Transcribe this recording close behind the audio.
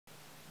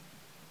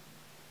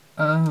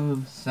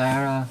Oh,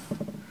 Sarah,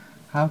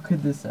 how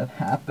could this have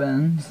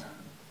happened?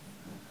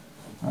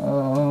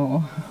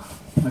 Oh,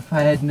 if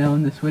I had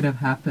known this would have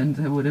happened,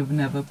 I would have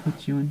never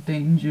put you in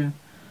danger.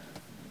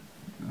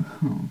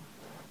 Oh.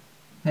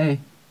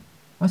 Hey,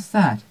 what's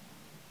that?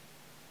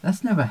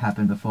 That's never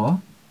happened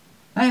before.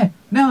 Hey,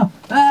 no!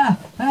 Ah!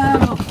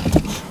 Help!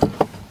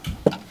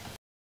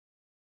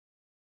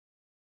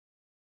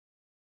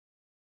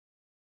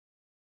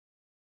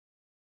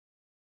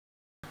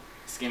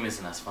 This game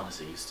isn't as fun as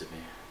it used to be.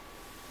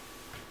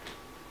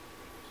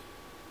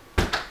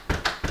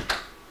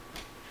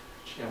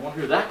 Gee, I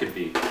wonder who that could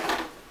be.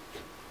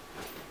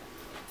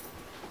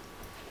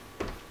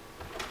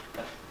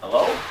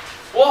 Hello?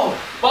 Whoa!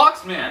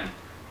 Boxman!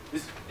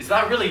 Is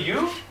that really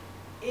you?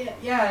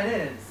 Yeah,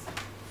 it is.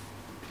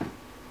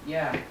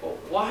 Yeah.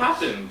 What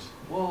happened?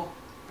 Well,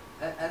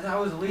 as I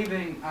was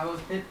leaving, I was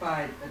hit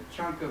by a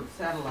chunk of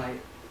satellite,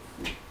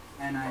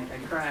 and I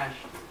crashed.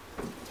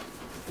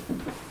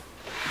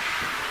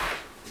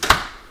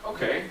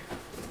 Okay.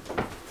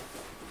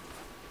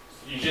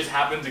 You just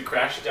happened to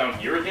crash down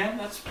here again?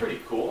 That's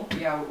pretty cool.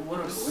 Yeah,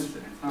 what a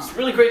coincidence, huh? It's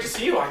really great to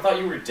see you. I thought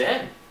you were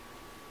dead.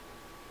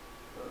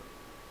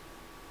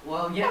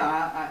 Well, yeah,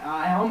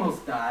 I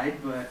almost died,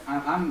 but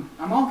I'm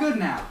all good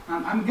now.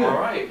 I'm good. All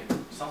right.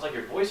 Sounds like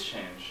your voice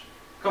changed.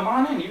 Come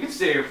on in. You can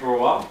stay here for a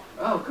while.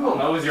 Oh, cool.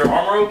 Now, is your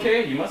armor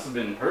okay? You must have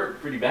been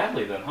hurt pretty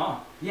badly then, huh?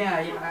 Yeah,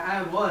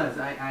 I was.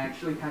 I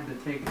actually had to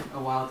take a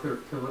while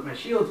to let my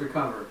shields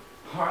recover.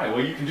 All right.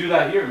 Well, you can do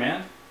that here,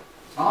 man.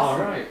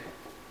 Awesome. All right.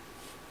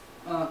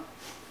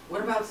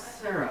 What about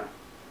Sarah?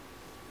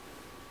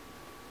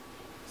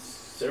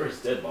 Sarah's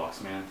dead,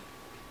 Boxman.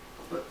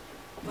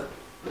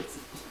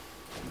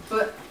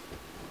 But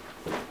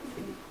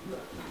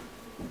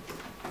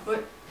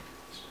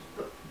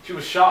She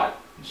was shot.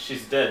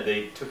 She's dead.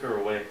 They took her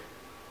away.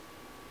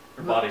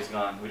 Her body's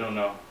gone. We don't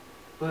know.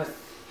 But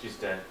She's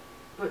dead.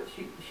 But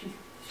she's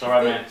It's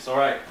alright, man. It's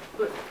alright.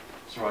 But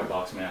It's alright,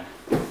 Boxman.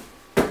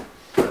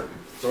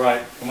 It's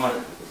alright. Come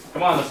on.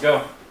 Come on, let's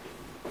go.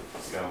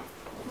 Let's go.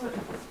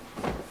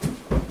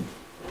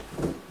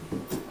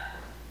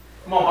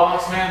 Come on,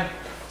 Boxman.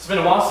 It's been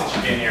a while since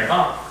you've been here,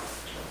 huh?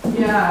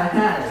 Yeah, it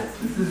has.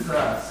 This is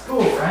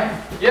school, right?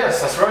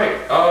 Yes, that's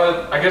right.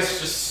 I guess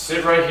just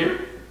sit right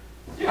here?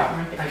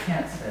 Yeah. I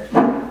can't sit.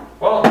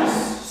 Well,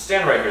 just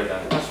stand right here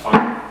then. That's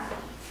fine.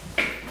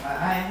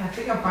 I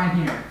think I'm fine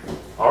here.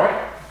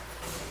 Alright.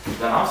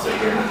 Then I'll sit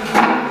here.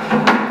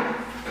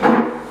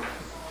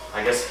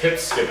 I guess hip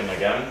skipping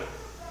again.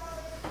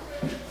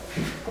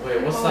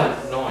 Wait, what's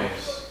that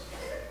noise?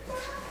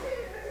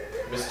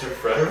 Mr.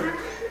 Frederick?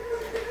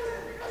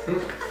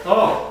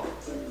 Oh,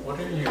 What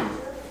are you?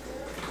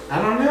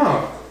 I don't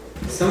know.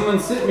 Someone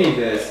sent me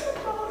this.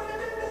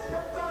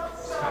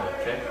 It's kind of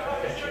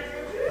catchy.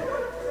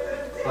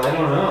 I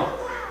don't know.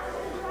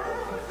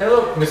 Hey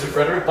look, Mr.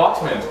 Frederick,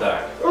 Boxman's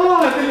back. Oh,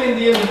 I've been in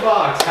the other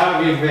box. How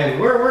have you been?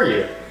 Where were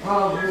you?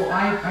 Well,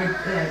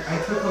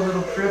 I took a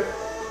little trip,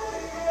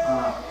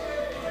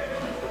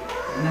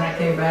 and then I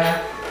came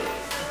back.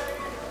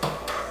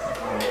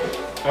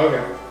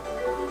 Okay.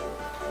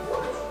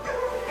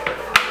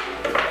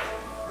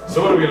 So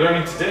what are we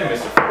learning today,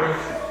 Mr. Frederick?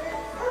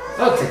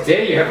 Oh,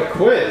 today you have a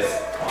quiz.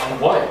 On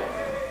what?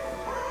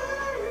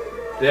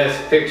 This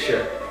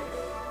picture.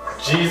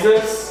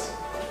 Jesus?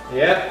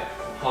 Yep.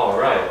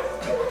 Alright.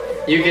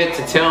 You get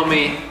to tell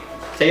me.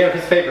 Take out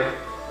this paper.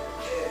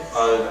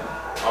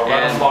 I'll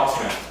write on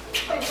Boxman.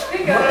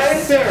 Hey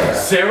guys. Sarah.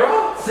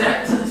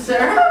 Sarah?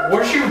 Sarah?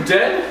 Weren't you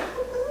dead?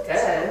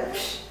 Dead.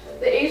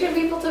 The Asian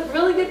people took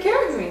really good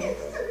care of me.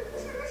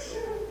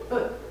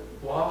 But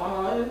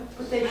What?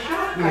 they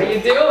shot me. How you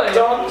doing?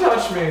 Don't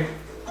touch me.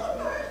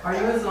 Are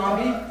you a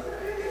zombie?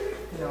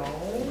 No.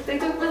 They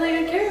took really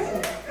good care of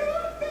me.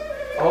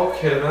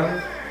 Okay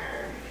then.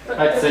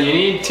 Alright, so you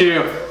need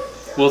to.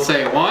 We'll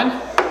say 1,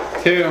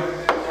 2,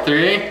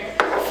 3,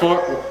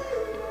 4.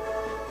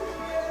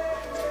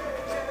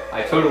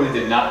 I totally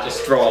did not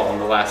just draw on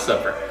the Last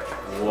Supper.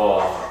 Whoa.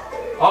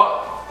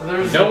 Oh,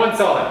 there's No one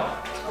saw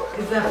that.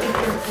 Is that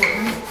picture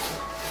important?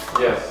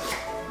 Yes.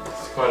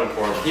 It's quite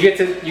important. You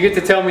get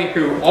to tell me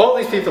who all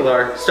these people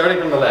are, starting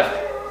from the left.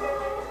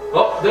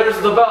 Oh, there's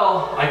the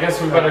bell. I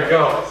guess we better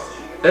go.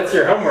 That's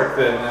your homework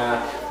then.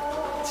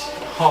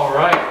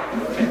 Alright.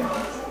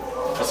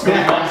 Let's go to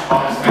lunch,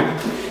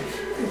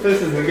 Boxman.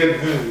 This is a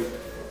good movie.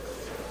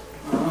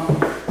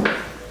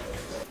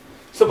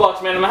 So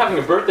Boxman, I'm having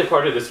a birthday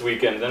party this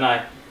weekend and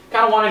I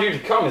kind of wanted you to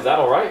come. Is that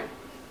alright?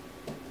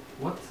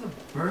 What's a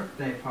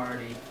birthday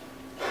party?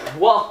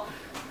 Well,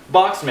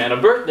 Boxman,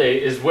 a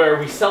birthday is where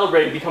we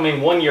celebrate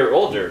becoming 1 year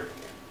older.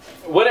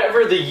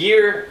 Whatever the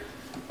year,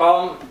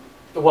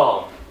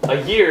 well,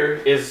 a year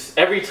is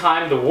every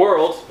time the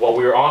world, what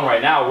we're on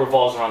right now,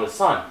 revolves around the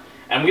sun.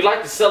 And we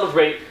like to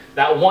celebrate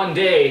that one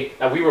day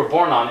that we were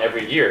born on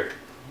every year.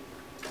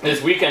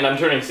 This weekend I'm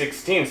turning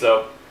 16,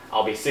 so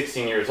I'll be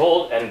 16 years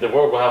old, and the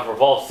world will have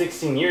revolved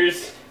 16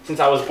 years since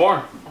I was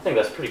born. I think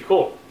that's pretty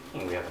cool.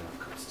 And we have enough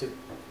cups too.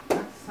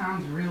 That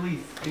sounds really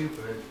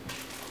stupid.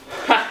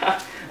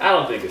 I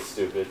don't think it's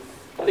stupid.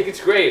 I think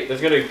it's great.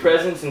 There's gonna be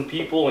presents and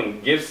people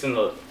and gifts, and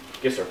the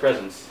gifts are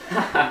presents.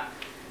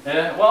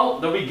 Well,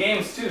 there'll be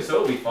games too, so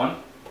it'll be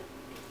fun.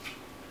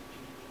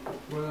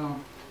 Well,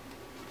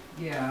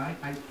 yeah,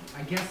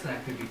 I guess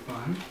that could be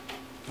fun.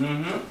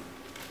 Mm-hmm.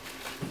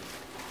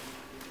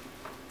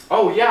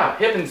 Oh yeah,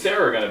 Hip and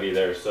Sarah are gonna be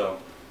there, so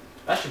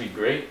that should be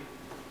great.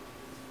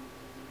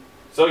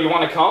 So you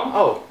wanna come?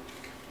 Oh,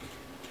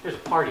 here's a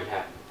party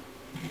hat.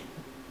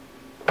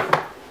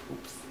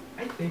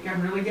 I think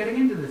I'm really getting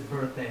into this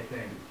birthday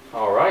thing.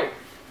 Alright.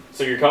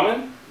 So you're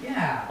coming?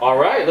 Yeah.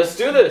 Alright, let's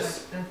do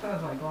this. That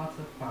sounds like lots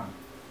of fun.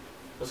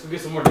 Let's go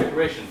get some more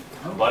decoration.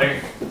 Oh. Buddy.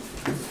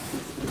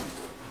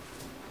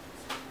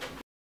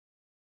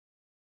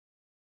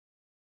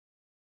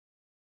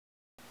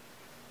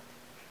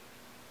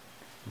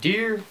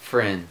 Dear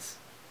friends,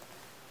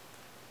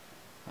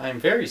 I am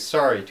very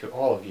sorry to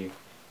all of you,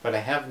 but I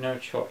have no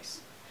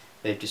choice.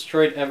 They've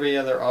destroyed every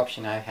other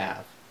option I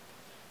have.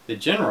 The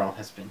general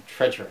has been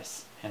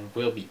treacherous and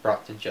will be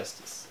brought to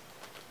justice.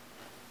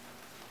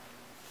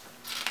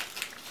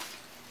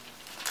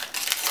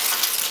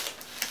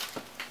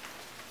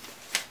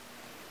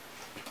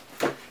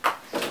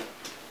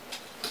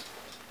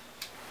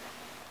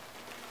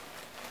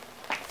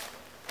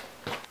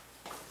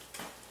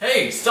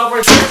 Hey, stop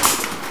right there!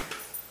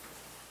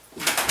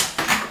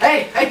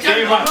 Hey, Give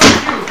me my-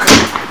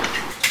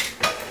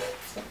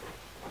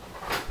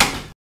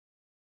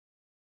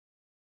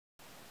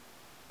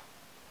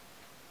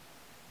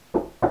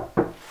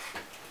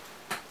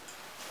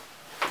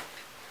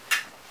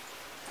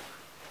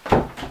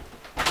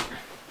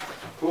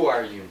 Who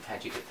are you and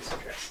how'd you get this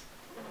address?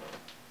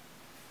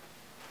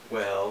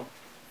 Well,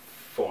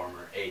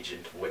 former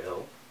Agent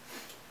Will,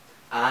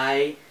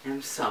 I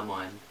am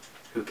someone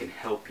who can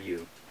help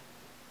you.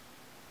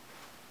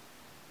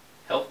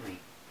 Help me.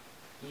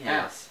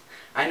 Yes.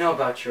 I know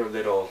about your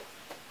little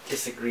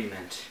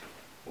disagreement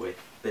with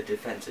the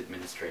Defense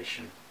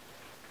Administration,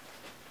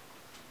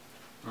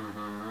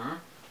 Mm-hmm.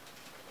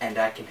 and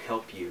I can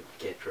help you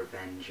get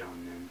revenge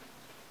on them.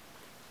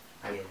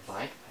 I would Yes.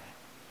 like that.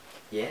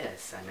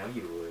 Yes, I know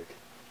you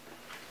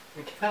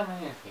would. Come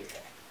in here.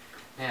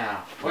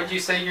 Now, what'd you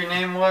say your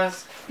name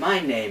was? My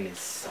name is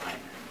Simon,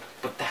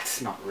 but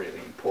that's not really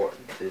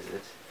important, is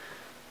it?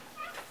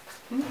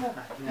 No.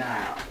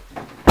 Now,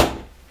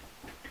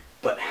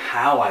 but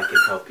how I can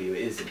help you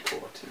is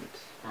important.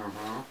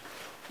 Mm-hmm.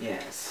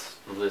 Yes.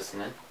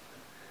 Listening.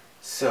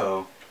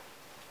 So,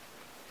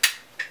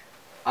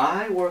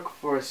 I work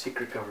for a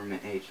secret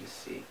government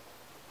agency.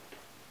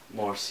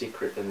 More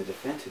secret than the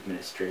Defense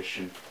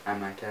Administration, I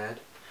might add.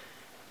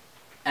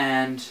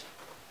 And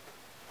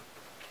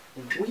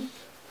we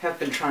have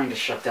been trying to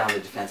shut down the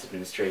Defense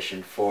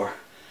Administration for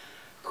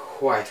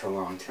quite a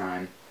long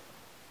time.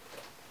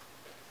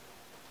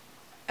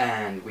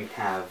 And we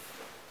have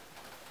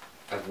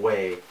a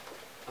way,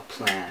 a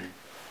plan.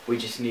 We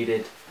just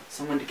needed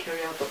someone to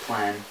carry out the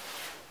plan.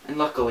 And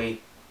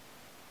luckily,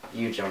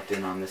 you jumped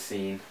in on the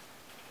scene.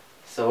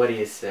 So what do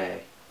you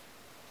say?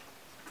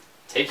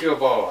 Take you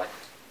aboard.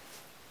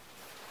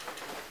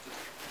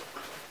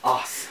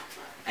 Awesome.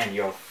 And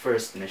your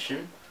first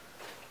mission,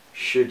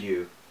 should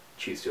you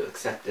choose to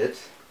accept it,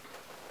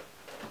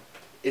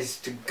 is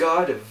to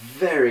guard a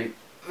very,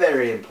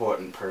 very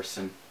important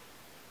person.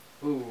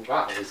 Ooh,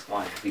 I always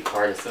wanted to be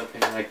part of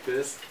something like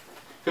this.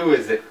 Who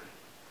is it?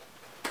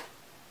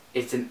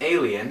 It's an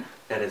alien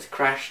that has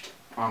crashed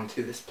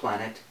onto this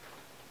planet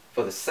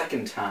for the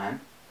second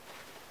time.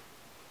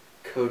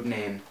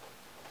 Codename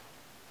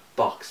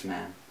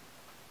Boxman.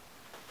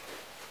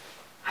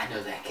 I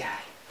know that guy.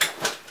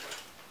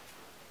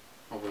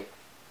 Oh wait.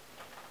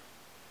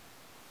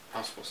 I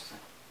was supposed to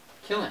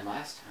kill him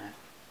last time.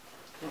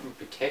 Didn't we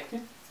protect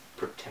him?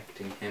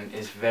 Protecting him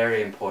is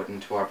very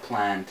important to our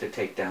plan to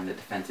take down the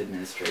Defense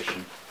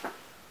Administration.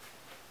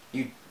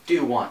 You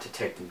do want to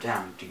take them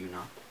down, do you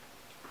not?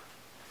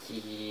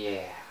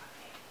 Yeah.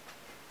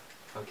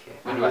 Okay.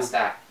 When do I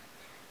start?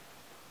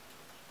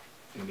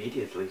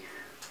 Immediately.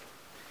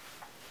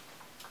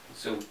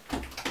 So,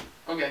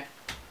 okay.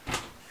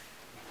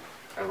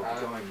 I will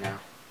be going now.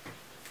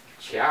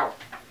 Ciao.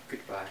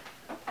 Goodbye.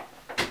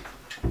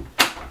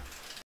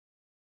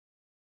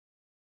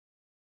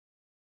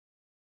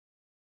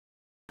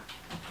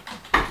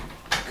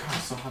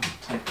 God, so hard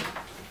to type.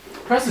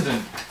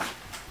 President!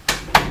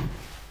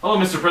 Hello,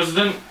 Mr.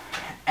 President.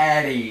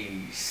 At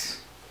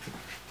ease.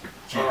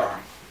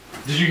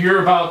 Did you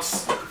hear about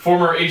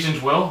former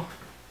Agent Will?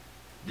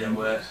 Then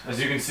what?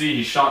 As you can see,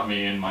 he shot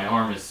me and my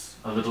arm is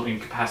a little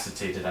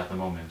incapacitated at the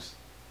moment.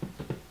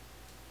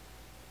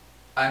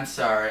 I'm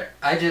sorry.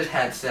 I just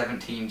had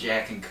 17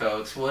 Jack and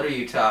Cokes. What are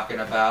you talking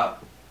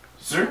about?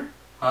 Sir?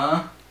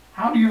 Huh?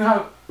 How do you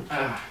have...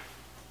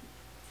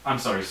 I'm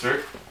sorry,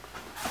 sir.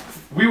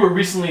 We were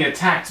recently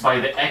attacked by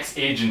the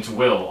ex-agent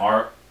Will,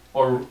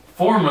 or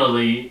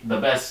formerly the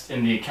best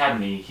in the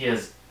academy.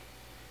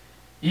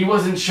 He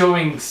wasn't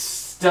showing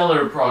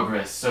stellar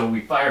progress, so we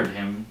fired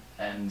him,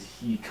 and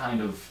he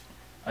kind of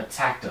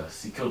attacked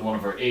us. He killed one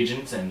of our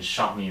agents and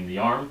shot me in the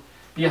arm.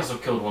 He also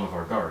killed one of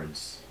our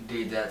guards.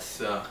 Dude, that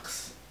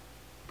sucks.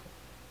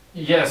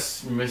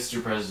 Yes,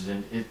 Mr.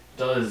 President, it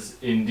does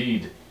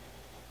indeed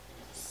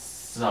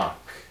suck.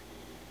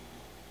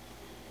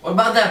 What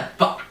about that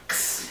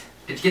box?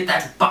 Did you get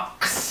that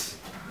box?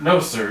 No,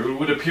 sir, it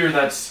would appear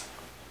that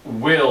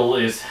Will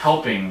is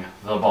helping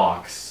the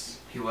box.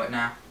 He what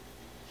now?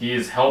 He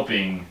is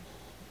helping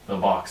the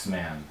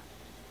Boxman.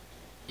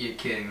 You're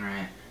kidding,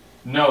 right?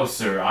 No,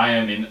 sir, I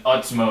am in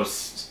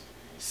utmost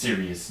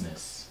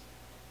seriousness.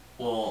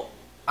 Well,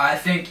 I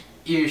think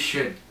you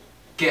should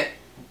get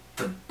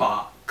the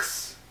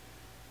box.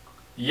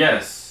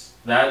 Yes,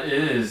 that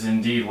is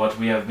indeed what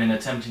we have been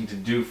attempting to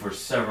do for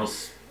several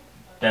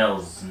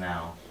spells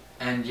now.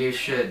 And you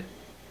should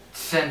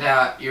send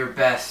out your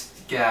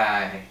best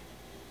guy.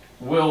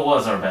 Will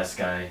was our best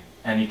guy,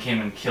 and he came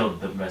and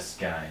killed the best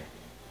guy.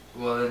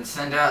 Well, then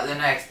send out the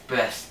next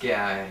best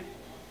guy.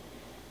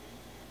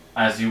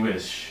 As you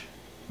wish,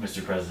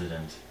 Mr.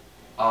 President.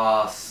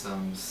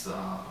 Awesome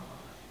sauce.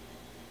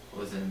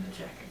 Was in the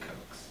Jack and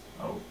Cokes.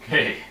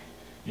 Okay.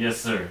 Yes,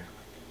 sir.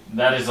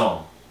 That is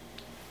all.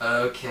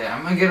 Okay,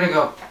 I'm gonna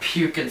go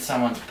puke in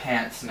someone's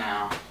pants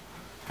now.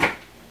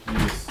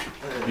 Please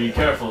be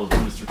careful,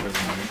 Mr.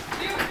 President.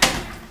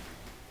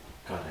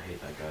 God, I hate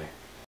that guy.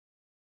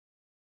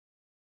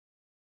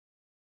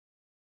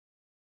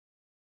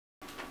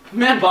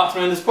 Man,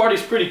 Boxman, this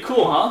party's pretty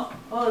cool, huh?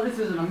 Oh, this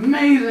is an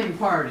amazing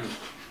party.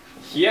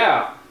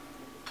 Yeah.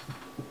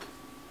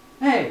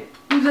 Hey,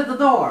 who's at the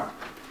door?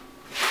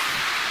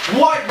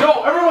 What?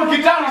 No, everyone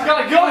get down, he's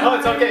got a gun! Oh,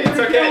 it's okay, it's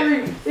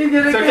okay. He's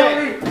gonna It's kill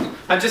okay. me.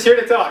 I'm just here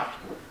to talk.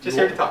 Just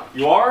here to talk.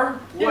 You are?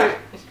 Yeah.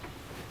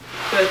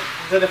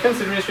 The Defense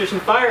Administration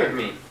fired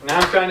me. Now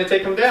I'm trying to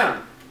take them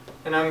down.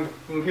 And I'm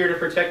here to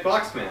protect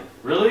Boxman.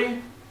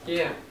 Really?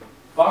 Yeah.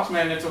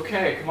 Boxman, it's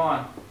okay, come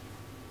on.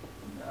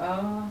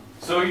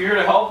 So you're here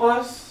to help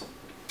us?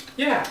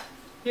 Yeah.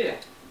 Yeah.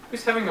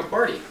 Who's having a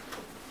party?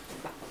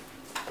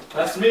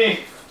 That's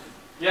me.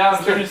 Yeah,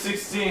 I'm turning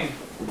 16.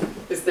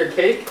 Is there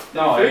cake?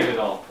 No, I Food? ate it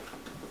all.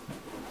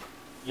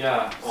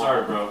 Yeah,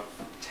 sorry, bro.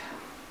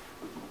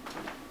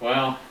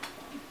 Well,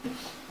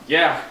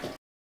 yeah.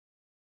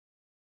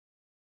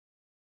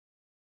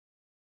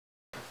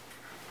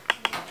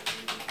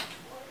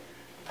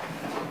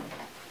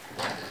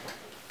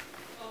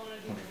 I wonder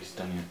if he's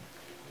done yet.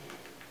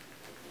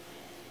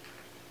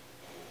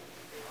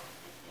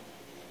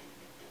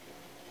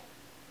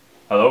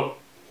 Hello?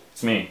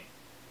 It's me.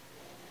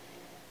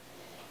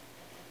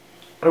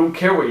 I don't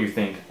care what you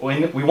think.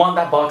 We want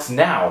that box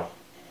now.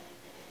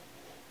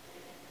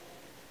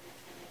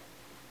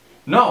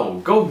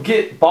 No, go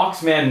get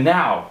Boxman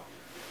now.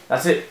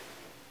 That's it.